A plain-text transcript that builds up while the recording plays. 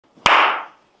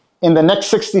In the next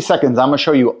 60 seconds, I'm gonna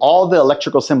show you all the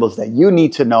electrical symbols that you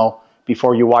need to know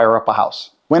before you wire up a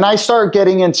house. When I start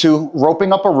getting into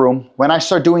roping up a room, when I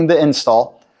start doing the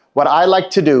install, what I like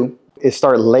to do is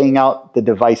start laying out the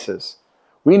devices.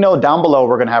 We know down below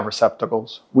we're gonna have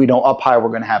receptacles. We know up high we're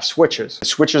gonna have switches. The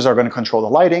switches are gonna control the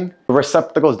lighting. The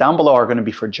receptacles down below are gonna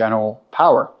be for general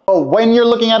power. So when you're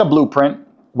looking at a blueprint,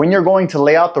 when you're going to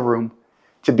lay out the room,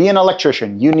 to be an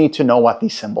electrician, you need to know what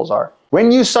these symbols are.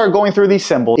 When you start going through these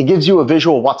symbols, it gives you a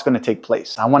visual of what's gonna take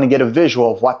place. I wanna get a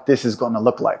visual of what this is gonna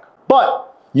look like.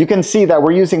 But you can see that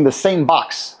we're using the same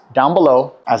box down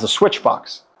below as a switch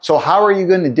box. So how are you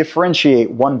going to differentiate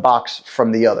one box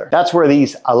from the other? That's where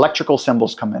these electrical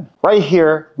symbols come in. Right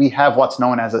here, we have what's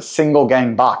known as a single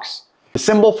gang box. The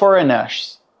symbol for an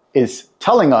S is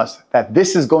telling us that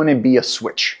this is going to be a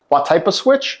switch. What type of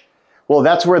switch? Well,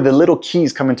 that's where the little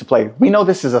keys come into play. We know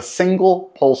this is a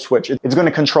single pole switch. It's going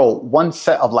to control one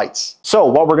set of lights. So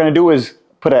what we're going to do is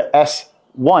put a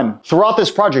S1. Throughout this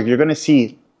project, you're going to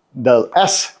see the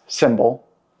S symbol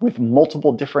with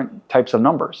multiple different types of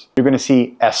numbers. You're gonna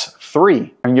see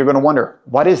S3, and you're gonna wonder,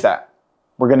 what is that?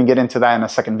 We're gonna get into that in a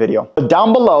second video. But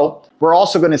down below, we're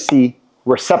also gonna see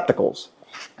receptacles.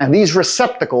 And these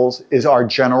receptacles is our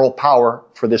general power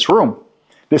for this room.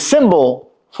 The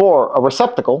symbol for a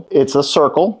receptacle, it's a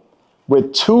circle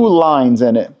with two lines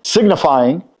in it,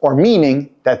 signifying or meaning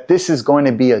that this is going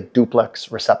to be a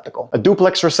duplex receptacle. A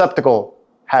duplex receptacle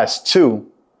has two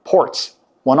ports,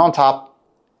 one on top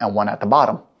and one at the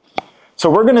bottom. So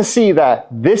we're gonna see that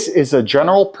this is a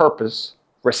general purpose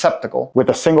receptacle with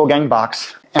a single gang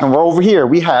box. And over here,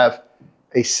 we have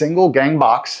a single gang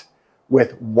box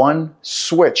with one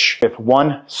switch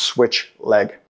leg.